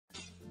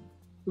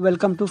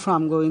Welcome to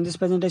FarmGo. In this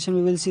presentation,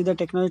 we will see the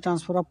technology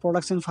transfer of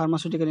products in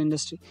pharmaceutical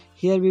industry.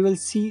 Here, we will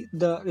see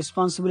the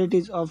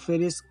responsibilities of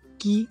various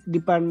key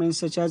departments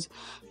such as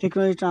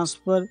technology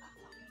transfer,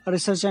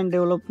 research and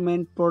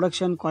development,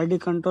 production, quality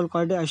control,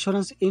 quality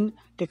assurance in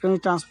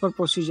technology transfer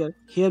procedure.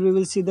 Here, we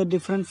will see the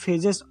different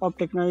phases of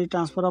technology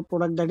transfer of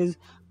product, that is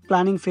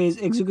planning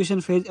phase, execution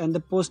phase, and the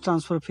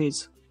post-transfer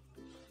phase.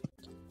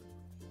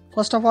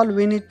 First of all,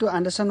 we need to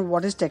understand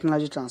what is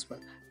technology transfer.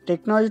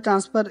 Technology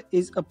transfer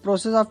is a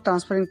process of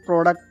transferring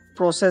product,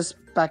 process,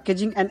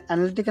 packaging, and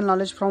analytical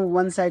knowledge from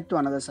one side to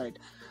another side.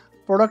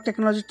 Product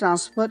technology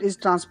transfer is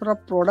transfer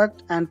of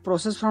product and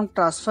process from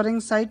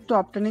transferring side to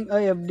obtaining a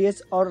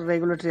FDS or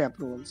regulatory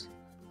approvals.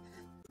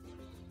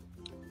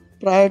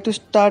 Prior to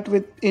start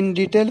with in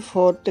detail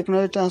for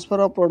technology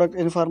transfer of product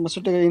in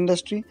pharmaceutical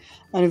industry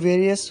and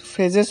various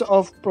phases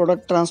of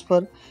product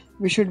transfer,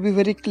 we should be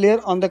very clear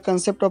on the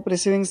concept of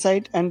receiving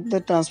site and the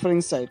transferring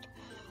site.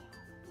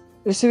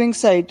 Receiving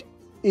site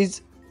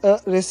is a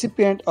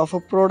recipient of a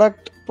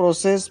product,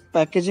 process,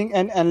 packaging,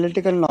 and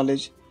analytical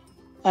knowledge.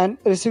 And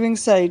receiving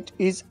site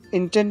is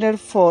intended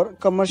for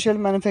commercial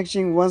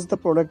manufacturing once the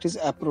product is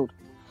approved.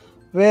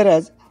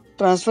 Whereas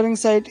transferring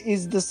site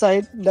is the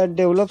site that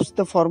develops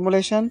the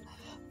formulation,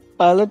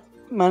 pilot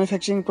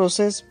manufacturing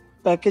process,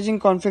 packaging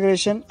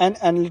configuration, and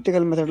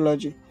analytical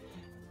methodology.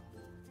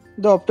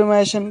 The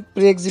optimization,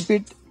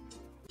 pre-exhibit,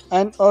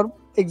 and or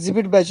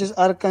exhibit batches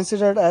are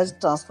considered as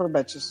transfer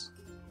batches.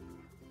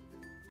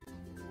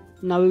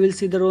 Now we will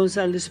see the roles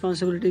and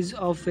responsibilities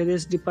of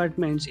various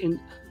departments in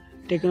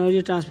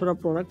technology transfer of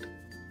product.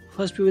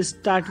 First, we will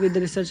start with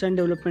the research and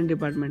development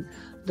department.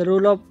 The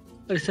role of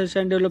research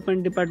and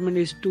development department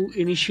is to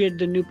initiate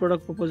the new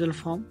product proposal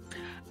form.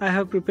 I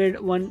have prepared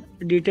one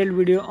detailed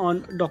video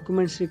on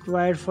documents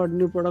required for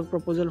new product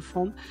proposal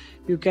form.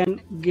 You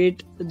can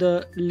get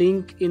the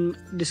link in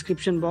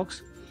description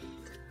box.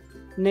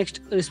 Next,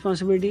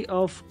 responsibility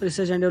of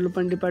research and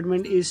development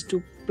department is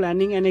to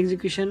planning and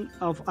execution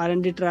of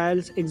R&D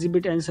trials,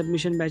 exhibit and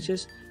submission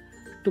batches.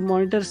 To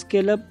monitor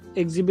scale up,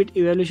 exhibit,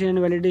 evaluation and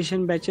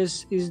validation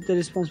batches is the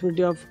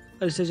responsibility of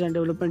research and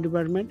development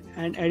department,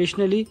 and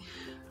additionally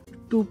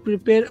to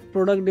prepare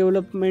product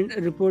development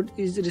report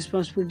is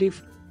responsibility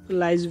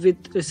lies with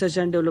research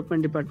and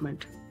development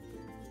department.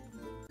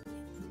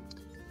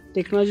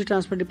 Technology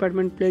transfer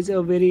department plays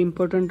a very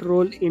important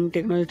role in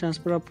technology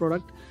transfer of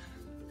product.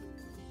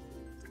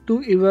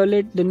 To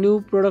evaluate the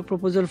new product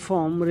proposal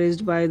form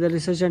raised by the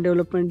research and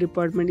development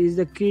department is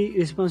the key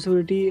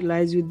responsibility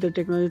lies with the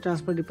technology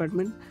transfer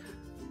department.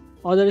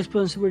 Other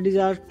responsibilities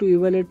are to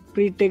evaluate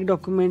pre-tech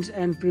documents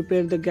and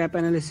prepare the gap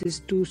analysis,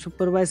 to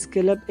supervise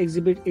scale-up,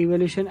 exhibit,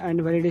 evaluation and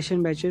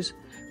validation batches,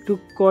 to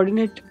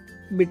coordinate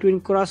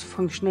between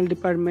cross-functional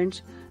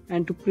departments,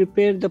 and to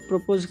prepare the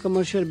proposed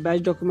commercial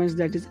batch documents,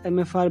 that is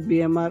MFR,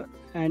 BMR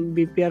and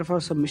BPR for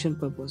submission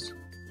purpose.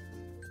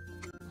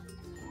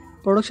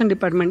 Production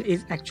department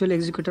is actual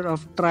executor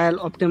of trial,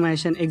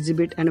 optimization,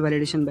 exhibit and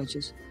validation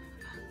batches.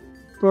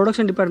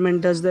 Production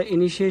department does the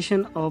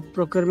initiation of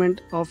procurement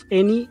of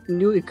any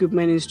new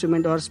equipment,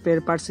 instrument or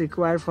spare parts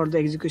required for the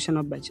execution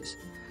of batches.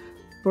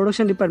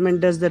 Production department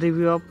does the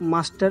review of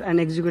master and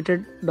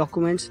executed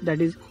documents,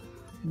 that is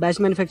batch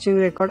manufacturing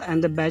record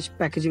and the batch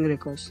packaging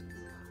records.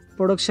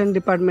 Production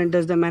department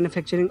does the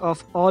manufacturing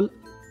of all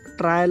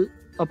trial,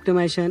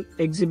 optimization,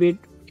 exhibit,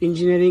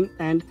 engineering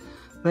and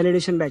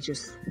validation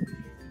batches.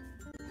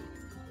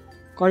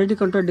 Quality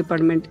control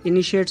department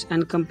initiates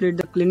and completes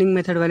the cleaning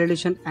method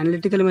validation,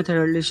 analytical method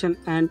validation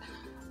and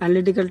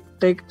analytical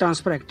tech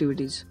transfer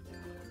activities.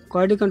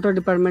 Quality control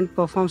department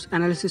performs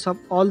analysis of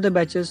all the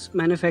batches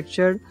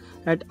manufactured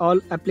at all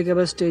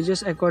applicable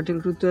stages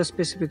according to the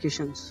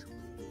specifications.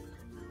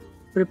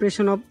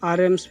 Preparation of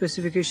RM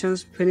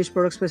specifications, finished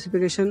product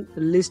specification,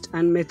 list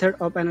and method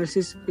of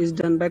analysis is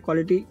done by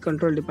quality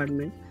control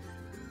department.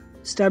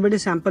 Stability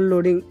sample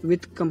loading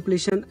with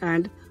completion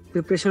and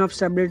preparation of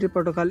stability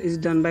protocol is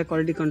done by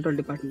quality control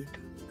department.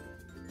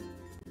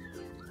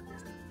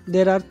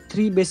 There are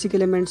three basic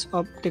elements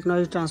of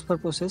technology transfer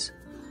process.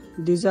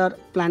 These are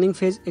planning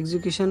phase,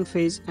 execution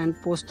phase and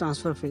post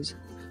transfer phase.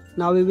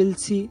 Now we will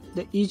see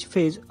the each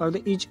phase or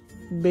the each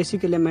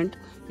basic element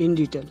in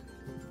detail.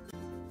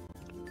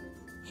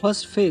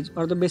 First phase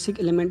or the basic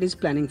element is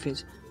planning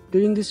phase.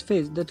 During this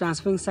phase, the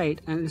transferring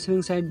side and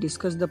receiving side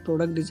discuss the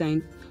product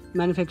design,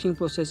 manufacturing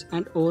process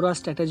and overall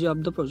strategy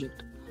of the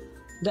project.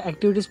 The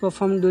activities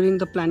performed during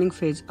the planning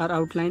phase are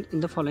outlined in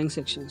the following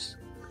sections.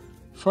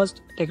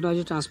 First,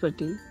 technology transfer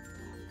team.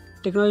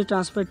 Technology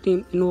transfer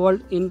team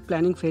involved in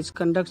planning phase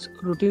conducts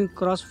routine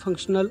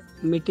cross-functional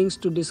meetings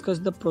to discuss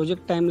the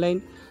project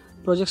timeline,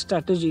 project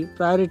strategy,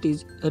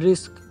 priorities,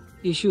 risk,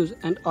 issues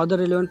and other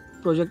relevant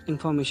project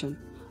information.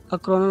 A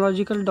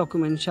chronological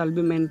document shall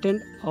be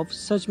maintained of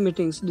such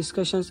meetings,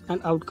 discussions and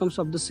outcomes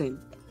of the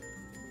same.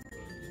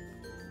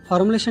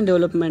 Formulation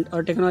development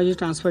or technology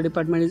transfer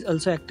department is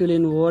also actively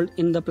involved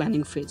in the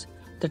planning phase.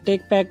 The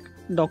tech pack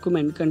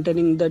document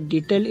containing the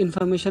detailed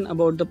information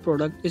about the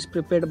product is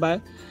prepared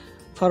by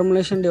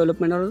formulation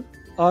development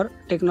or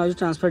technology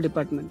transfer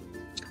department.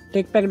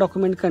 Take pack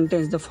document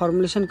contains the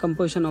formulation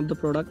composition of the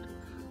product,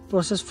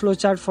 process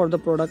flowchart for the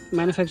product,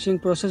 manufacturing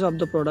process of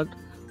the product,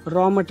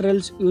 raw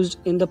materials used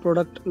in the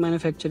product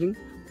manufacturing,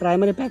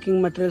 primary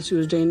packing materials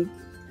used in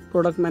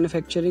product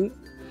manufacturing,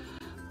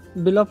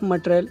 bill of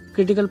material,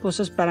 critical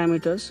process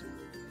parameters.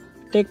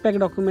 Take pack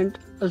document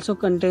also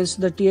contains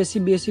the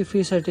TSC BSc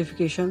free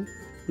certification,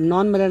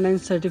 non-melanine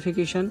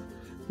certification,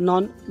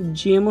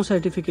 non-GMO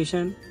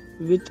certification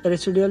with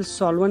residual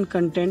solvent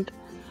content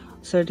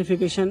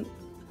certification.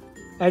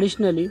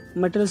 Additionally,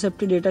 material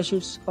safety data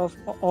sheets of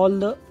all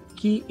the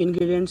key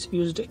ingredients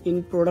used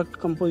in product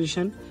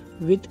composition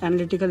with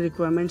analytical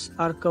requirements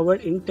are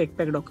covered in Tech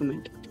Pack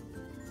document.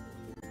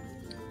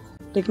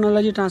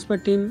 Technology transfer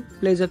team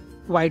plays a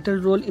vital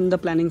role in the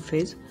planning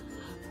phase.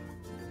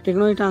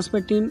 Technology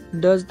transfer team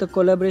does the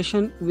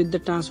collaboration with the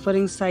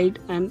transferring site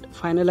and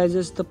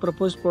finalizes the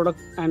proposed product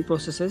and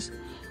processes.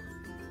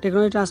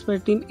 Technology transfer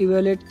team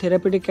evaluates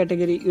therapeutic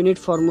category, unit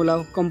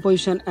formula,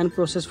 composition and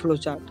process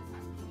flowchart.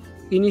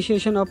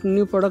 Initiation of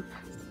new product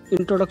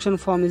introduction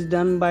form is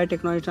done by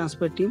technology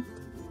transfer team.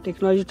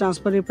 Technology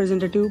transfer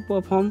representative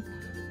perform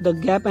the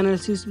gap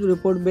analysis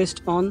report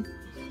based on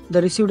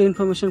the received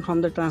information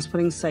from the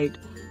transferring site.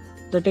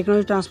 The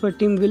technology transfer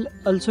team will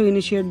also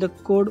initiate the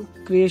code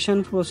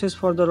creation process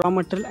for the raw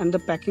material and the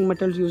packing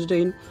materials used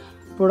in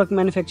product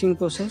manufacturing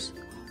process.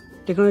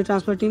 Technology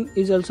transfer team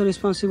is also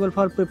responsible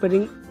for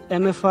preparing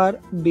MFR,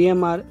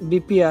 BMR,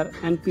 BPR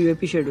and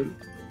POP schedule.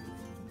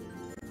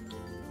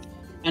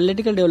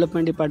 Analytical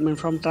Development Department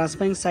from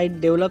transferring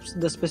site develops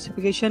the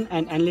specification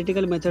and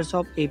analytical methods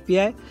of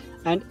API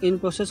and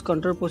in-process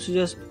control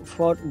procedures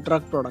for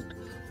drug product.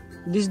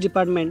 This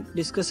department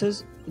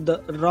discusses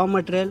the raw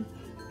material,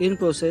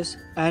 in-process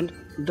and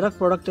drug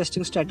product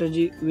testing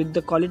strategy with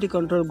the quality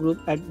control group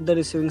at the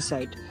receiving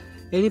site.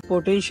 Any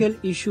potential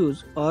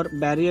issues or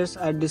barriers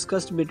are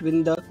discussed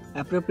between the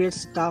appropriate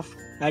staff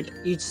at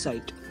each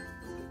site.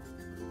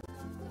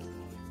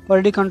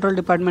 Quality Control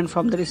Department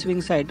from the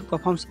receiving site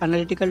performs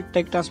analytical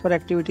tech transfer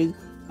activities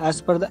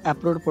as per the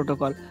approved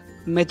protocol.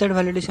 Method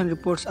validation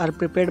reports are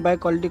prepared by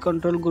Quality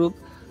Control Group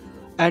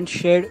and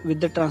shared with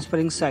the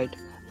transferring site.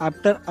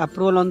 After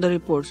approval on the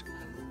reports,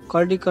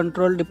 Quality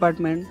Control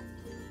Department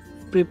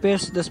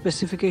prepares the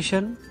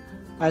specification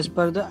as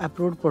per the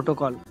approved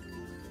protocol.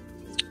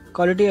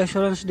 Quality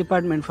Assurance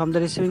Department from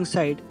the receiving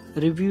site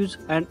reviews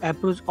and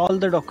approves all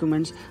the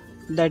documents,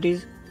 that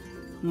is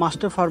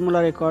master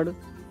formula record,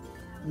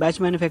 batch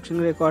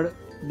manufacturing record,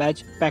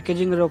 batch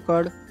packaging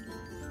record,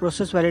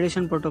 process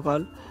validation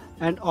protocol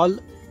and all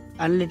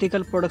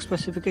analytical product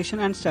specification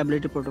and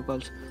stability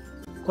protocols.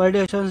 Quality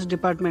Assurance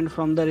Department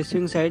from the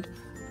receiving side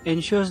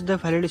ensures the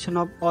validation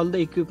of all the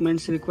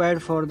equipments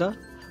required for the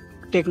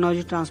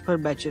technology transfer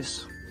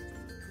batches.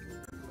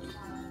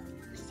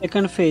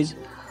 Second phase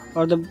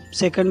or the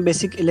second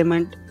basic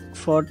element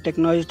for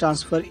technology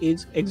transfer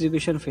is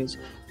execution phase.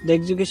 The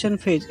execution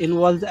phase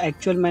involves the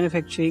actual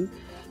manufacturing,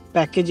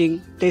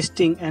 packaging,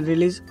 testing and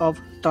release of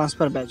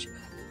transfer batch.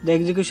 The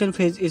execution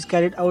phase is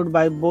carried out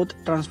by both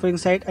transferring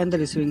site and the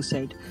receiving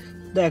site.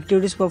 The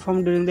activities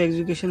performed during the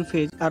execution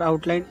phase are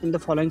outlined in the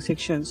following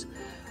sections.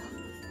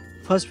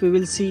 First, we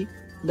will see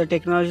the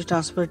technology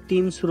transfer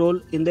team's role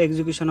in the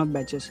execution of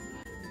batches.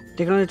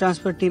 Technology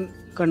transfer team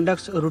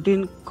conducts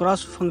routine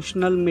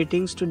cross-functional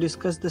meetings to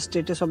discuss the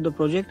status of the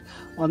project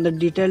on the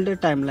detailed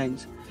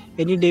timelines.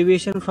 Any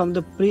deviation from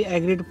the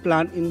pre-agreed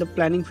plan in the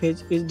planning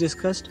phase is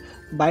discussed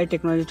by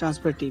technology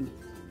transfer team.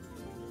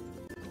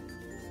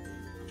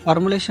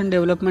 Formulation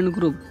development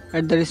group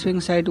at the receiving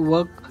site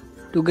work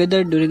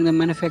together during the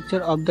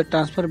manufacture of the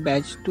transfer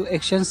batch to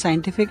exchange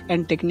scientific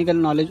and technical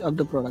knowledge of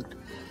the product.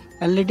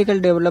 Analytical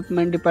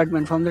Development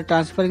Department from the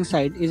transferring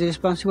site is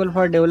responsible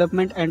for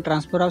development and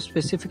transfer of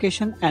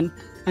specification and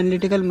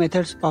analytical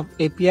methods of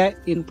API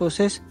in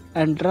process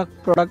and drug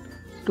product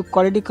to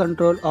quality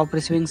control of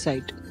receiving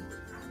site.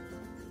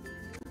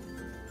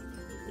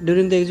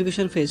 During the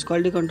execution phase,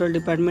 Quality Control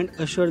Department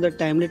assures the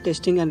timely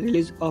testing and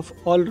release of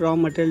all raw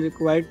material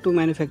required to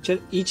manufacture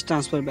each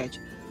transfer batch.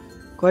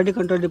 Quality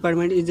Control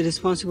Department is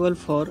responsible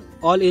for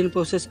all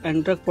in-process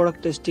and drug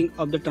product testing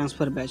of the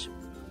transfer batch.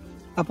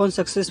 Upon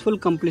successful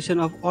completion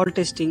of all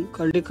testing,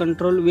 Quality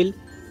Control will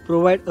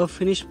provide a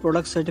finished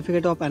product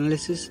certificate of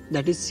analysis,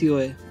 that is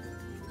COA.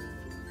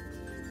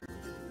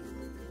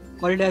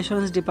 Quality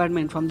Assurance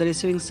Department from the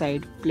receiving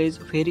side plays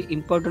a very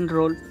important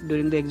role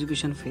during the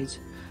execution phase.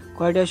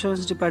 Quality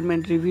Assurance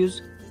Department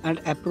reviews and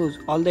approves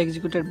all the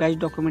executed batch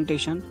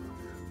documentation,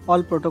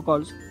 all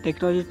protocols,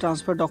 technology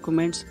transfer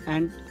documents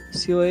and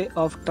COA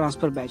of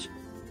transfer batch.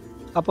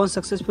 Upon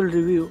successful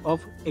review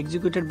of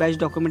executed batch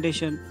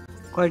documentation,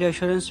 Quality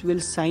Assurance will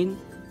sign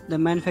the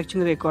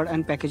manufacturing record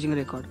and packaging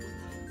record.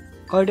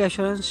 Quality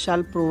Assurance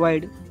shall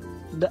provide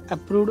the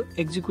approved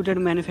executed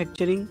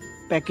manufacturing,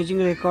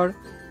 packaging record,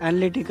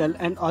 analytical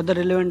and other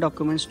relevant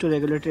documents to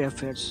regulatory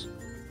affairs.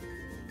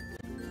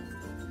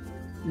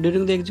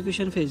 During the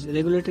execution phase,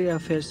 Regulatory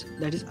Affairs,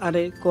 that is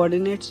RA,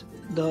 coordinates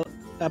the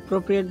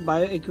appropriate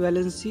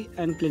bioequivalency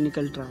and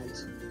clinical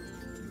trials.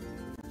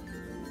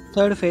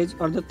 Third phase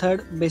or the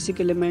third basic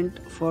element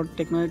for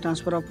technology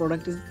transfer of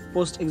product is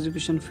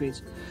post-execution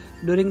phase.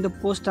 During the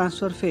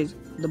post-transfer phase,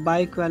 the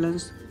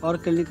bioequivalence or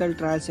clinical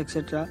trials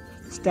etc.,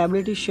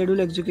 stability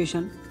schedule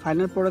execution,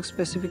 final product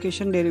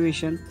specification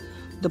derivation,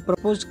 the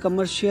proposed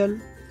commercial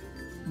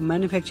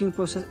manufacturing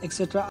process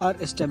etc. are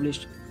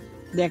established.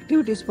 The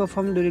activities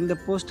performed during the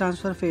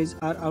post-transfer phase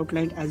are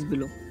outlined as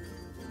below.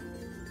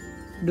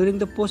 During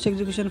the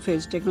post-execution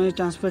phase, technology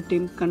transfer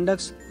team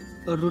conducts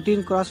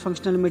routine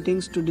cross-functional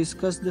meetings to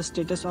discuss the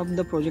status of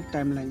the project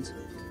timelines.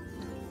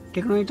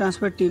 Technology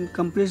transfer team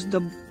completes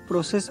the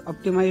process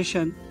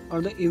optimization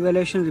or the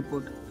evaluation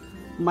report.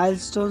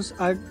 Milestones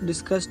are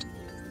discussed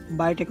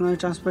by technology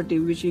transfer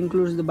team, which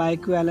includes the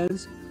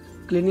bioequivalence,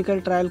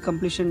 clinical trial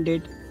completion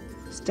date,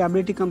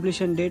 stability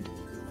completion date,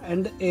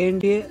 and the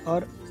ANDA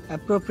or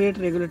appropriate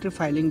regulatory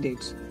filing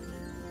dates.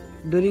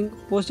 During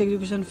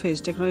post-execution phase,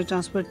 technology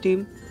transfer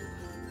team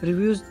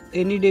reviews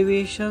any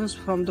deviations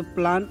from the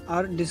plan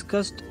are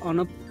discussed on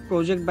a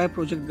project by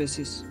project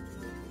basis.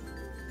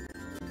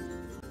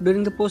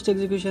 During the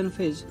post-execution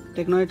phase,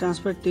 technology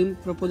transfer team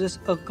proposes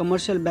a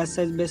commercial batch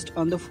size based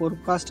on the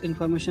forecast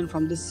information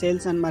from the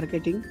sales and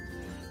marketing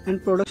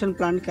and production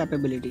plant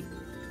capability.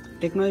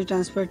 Technology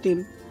transfer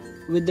team,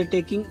 with the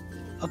taking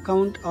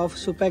account of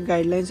SUPAC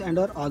guidelines and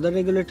or other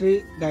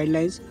regulatory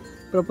guidelines,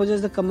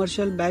 proposes the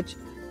commercial batch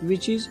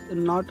which is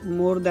not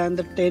more than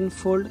the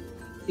 10-fold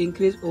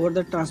increase over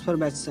the transfer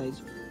batch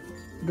size.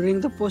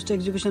 During the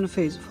post-execution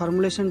phase,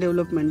 formulation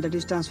development, that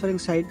is transferring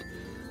site,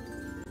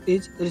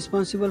 is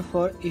responsible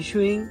for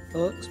issuing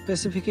a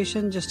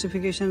specification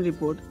justification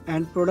report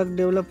and product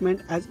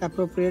development as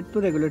appropriate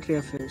to regulatory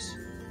affairs.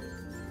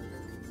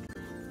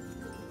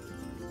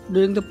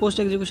 During the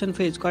post-execution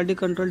phase, quality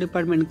control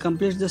department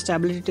completes the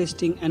stability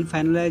testing and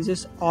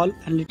finalizes all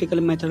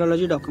analytical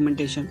methodology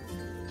documentation.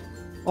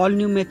 All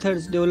new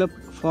methods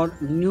developed for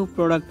new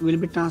product will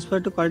be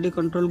transferred to quality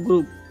control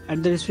group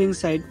at the receiving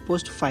site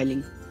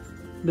post-filing.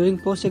 During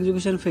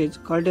post-execution phase,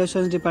 quality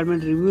assurance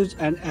department reviews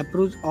and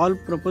approves all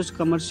proposed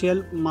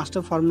commercial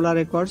master formula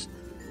records,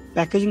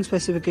 packaging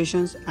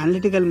specifications,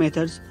 analytical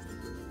methods,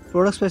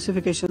 product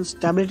specifications,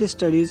 stability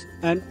studies,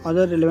 and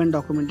other relevant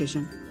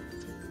documentation.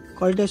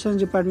 Quality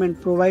assurance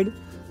department provide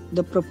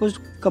the proposed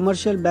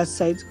commercial batch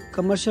size,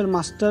 commercial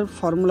master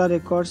formula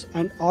records,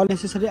 and all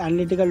necessary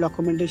analytical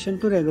documentation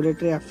to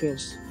regulatory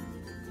affairs.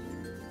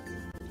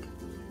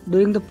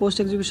 During the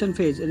post-execution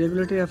phase,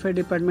 regulatory affairs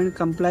department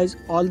complies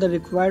all the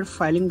required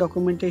filing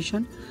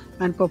documentation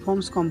and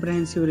performs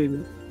comprehensive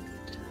review.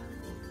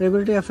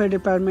 Regulatory affairs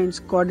departments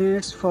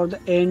coordinates for the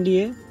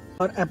ANDA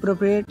or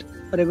appropriate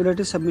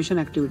regulatory submission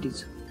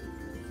activities.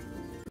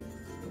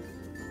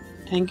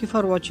 Thank you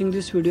for watching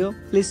this video.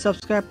 Please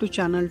subscribe to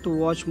channel to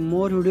watch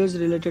more videos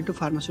related to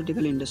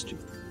pharmaceutical industry.